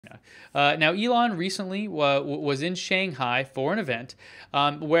Now, Elon recently was in Shanghai for an event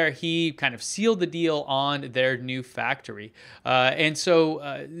where he kind of sealed the deal on their new factory. And so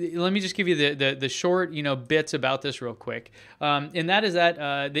let me just give you the short, bits about this real quick. And that is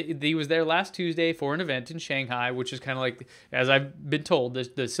that he was there last Tuesday for an event in Shanghai, which is kind of like, as I've been told,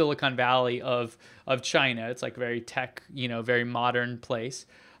 the Silicon Valley of China. It's like very tech, very modern place.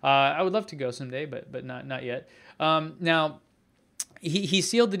 I would love to go someday, but not yet. Now, he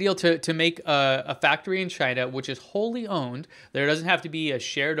sealed the deal to make a factory in China, which is wholly owned. There doesn't have to be a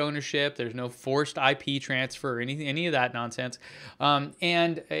shared ownership. There's no forced IP transfer or any of that nonsense.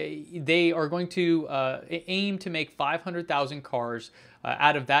 And they are going to aim to make 500,000 cars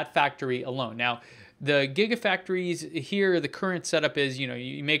out of that factory alone. Now, the Gigafactories here, the current setup is,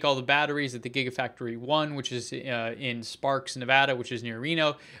 you make all the batteries at the Gigafactory 1, which is in Sparks, Nevada, which is near Reno.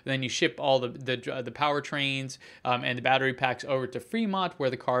 And then you ship all the powertrains and the battery packs over to Fremont,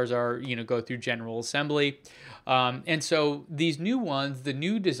 where the cars are, go through general assembly. And so these new ones, the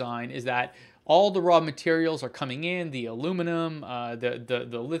new design is that all the raw materials are coming in, the aluminum,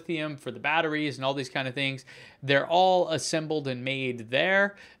 the lithium for the batteries and all these kind of things. They're all assembled and made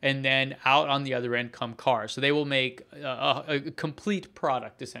there, and then out on the other end come cars. So they will make a complete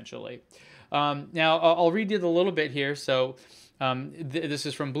product, essentially. Now, I'll read you a little bit here. So this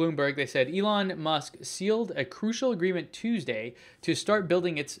is from Bloomberg. They said, Elon Musk sealed a crucial agreement Tuesday to start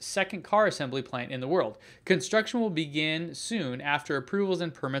building its second car assembly plant in the world. Construction will begin soon after approvals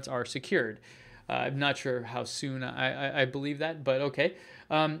and permits are secured. I'm not sure how soon I believe that, but okay.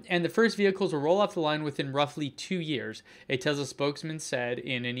 And the first vehicles will roll off the line within roughly 2 years, a Tesla spokesman said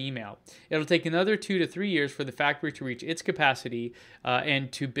in an email. It'll take another 2 to 3 years for the factory to reach its capacity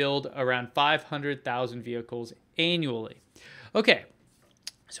and to build around 500,000 vehicles annually. Okay,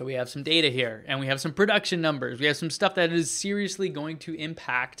 so we have some data here, and we have some production numbers. We have some stuff that is seriously going to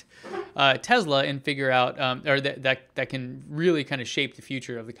impact Tesla and figure out, or that can really kind of shape the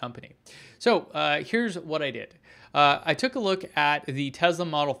future of the company. So here's what I did. I took a look at the Tesla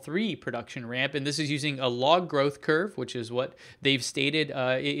Model 3 production ramp, and this is using a log growth curve, which is what they've stated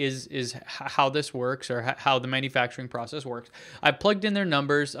is how this works, or how the manufacturing process works. I plugged in their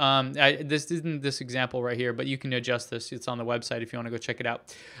numbers. This isn't this example right here, but you can adjust this. It's on the website if you want to go check it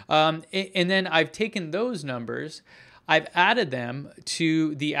out. And then I've taken those numbers, I've added them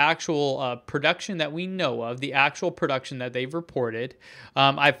to the actual production that we know of, the actual production that they've reported.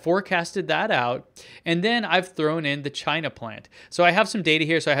 I've forecasted that out, and then I've thrown in the China plant. So I have some data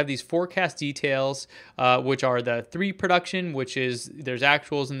here. So I have these forecast details, which are the 3 production, which is there's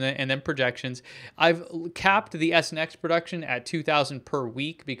actuals and then projections. I've capped the S and X production at 2,000 per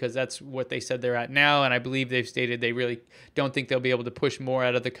week because that's what they said they're at now, and I believe they've stated they really don't think they'll be able to push more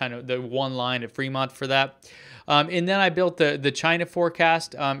out of the one line at Fremont for that. And then I built the China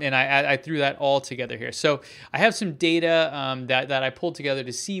forecast, and I threw that all together here. So I have some data that I pulled together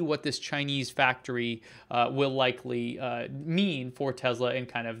to see what this Chinese factory will likely mean for Tesla and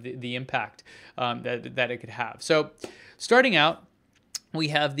kind of the impact that it could have. So starting out, we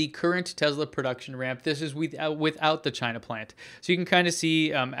have the current Tesla production ramp. This is without the China plant. So you can kind of see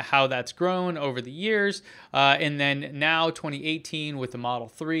how that's grown over the years. And then now 2018 with the Model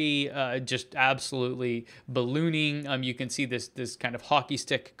 3 just absolutely ballooning. You can see this kind of hockey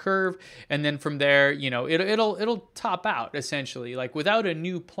stick curve. And then from there, it'll top out essentially. Like without a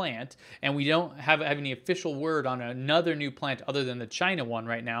new plant, and we don't have any official word on another new plant other than the China one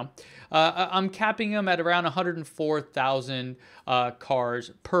right now, I'm capping them at around 104,000 cars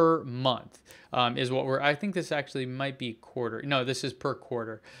per month is what I think this actually might be quarter. No, this is per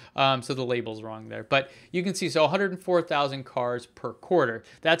quarter. So the label's wrong there. But you can see, so 104,000 cars per quarter.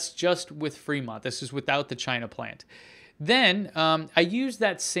 That's just with Fremont. This is without the China plant. Then I used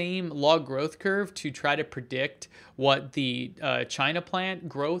that same log growth curve to try to predict what the China plant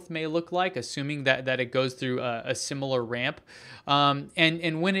growth may look like, assuming that it goes through a similar ramp.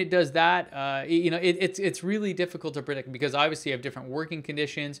 And when it does that, it's really difficult to predict because obviously you have different working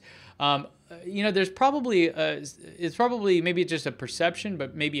conditions. There's probably it's probably maybe just a perception,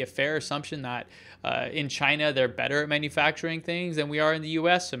 but maybe a fair assumption that in China they're better at manufacturing things than we are in the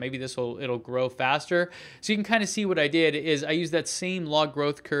U.S. So maybe it'll grow faster. So you can kind of see what I did is I used that same log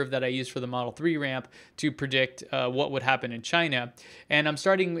growth curve that I used for the Model 3 ramp to predict what would happen in China. And I'm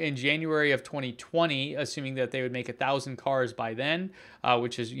starting in January of 2020, assuming that they would make 1,000 cars by then,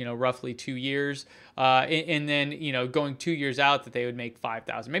 which is roughly 2 years, and then going 2 years out that they would make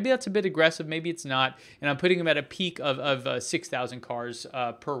 5,000. Maybe that's a bit aggressive. aggressive, maybe it's not. And I'm putting them at a peak of 6,000 cars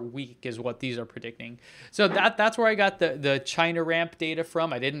per week is what these are predicting. So that's where I got the China ramp data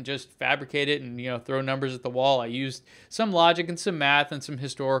from. I didn't just fabricate it and throw numbers at the wall. I used some logic and some math and some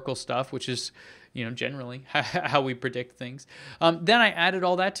historical stuff, which is generally how we predict things. Then I added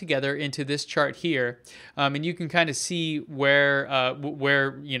all that together into this chart here, and you can kind of see where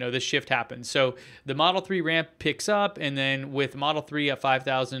the shift happens. So the Model 3 ramp picks up, and then with Model 3 at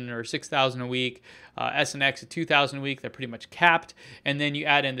 5,000 or 6,000 a week, S and X at 2,000 a week, they're pretty much capped. And then you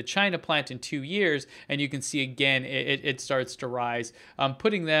add in the China plant in 2 years, and you can see again it starts to rise,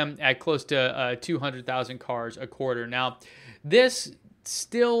 putting them at close to 200,000 cars a quarter. Now, this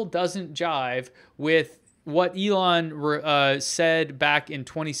still doesn't jive with what Elon said back in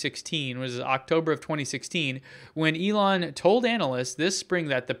 2016, was October of 2016, when Elon told analysts this spring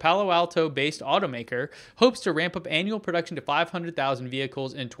that the Palo Alto-based automaker hopes to ramp up annual production to 500,000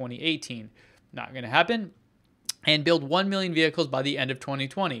 vehicles in 2018. Not going to happen. And build 1 million vehicles by the end of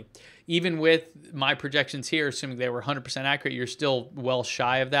 2020. Even with my projections here, assuming they were 100% accurate, you're still well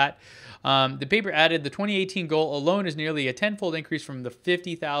shy of that. The paper added the 2018 goal alone is nearly a tenfold increase from the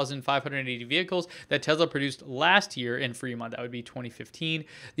 50,580 vehicles that Tesla produced last year in Fremont. That would be 2015.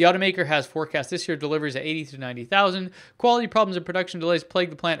 The automaker has forecast this year deliveries at 80 to 90,000. Quality problems and production delays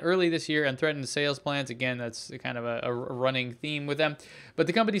plagued the plant early this year and threatened the sales plans. Again, that's kind of a running theme with them. But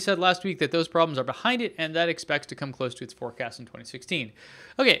the company said last week that those problems are behind it and that expects to come close to its forecast in 2016.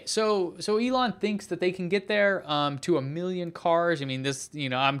 Okay, so Elon thinks that they can get there to 1 million cars. I mean,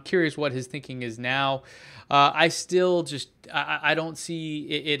 I'm curious what his thinking is now. I still just I don't see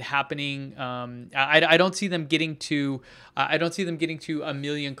it happening. I don't see them getting to 1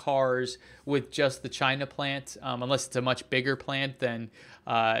 million cars with just the China plant, unless it's a much bigger plant than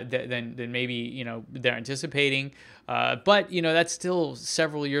maybe they're anticipating. But that's still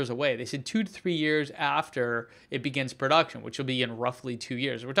several years away. They said 2 to 3 years after it begins production, which will be in roughly 2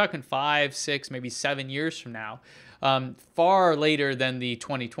 years. We're talking 5, 6, maybe 7 years from now. Far later than the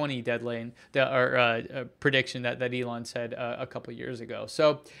 2020 deadline prediction that Elon said a couple years ago.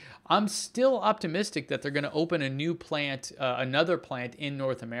 So I'm still optimistic that they're going to open a new plant, another plant in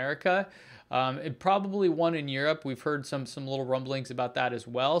North America. Probably one in Europe. We've heard some little rumblings about that as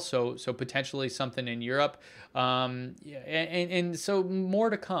well. So potentially something in Europe, and so more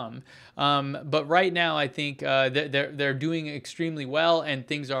to come. But right now, I think they're doing extremely well, and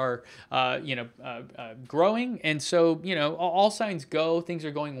things are growing. And so all signs go. Things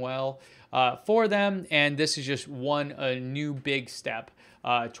are going well for them, and this is just a new big step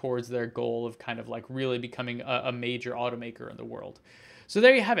towards their goal of kind of like really becoming a major automaker in the world. So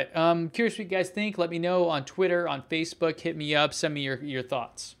there you have it. Curious what you guys think. Let me know on Twitter, on Facebook. Hit me up. Send me your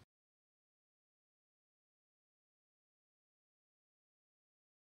thoughts.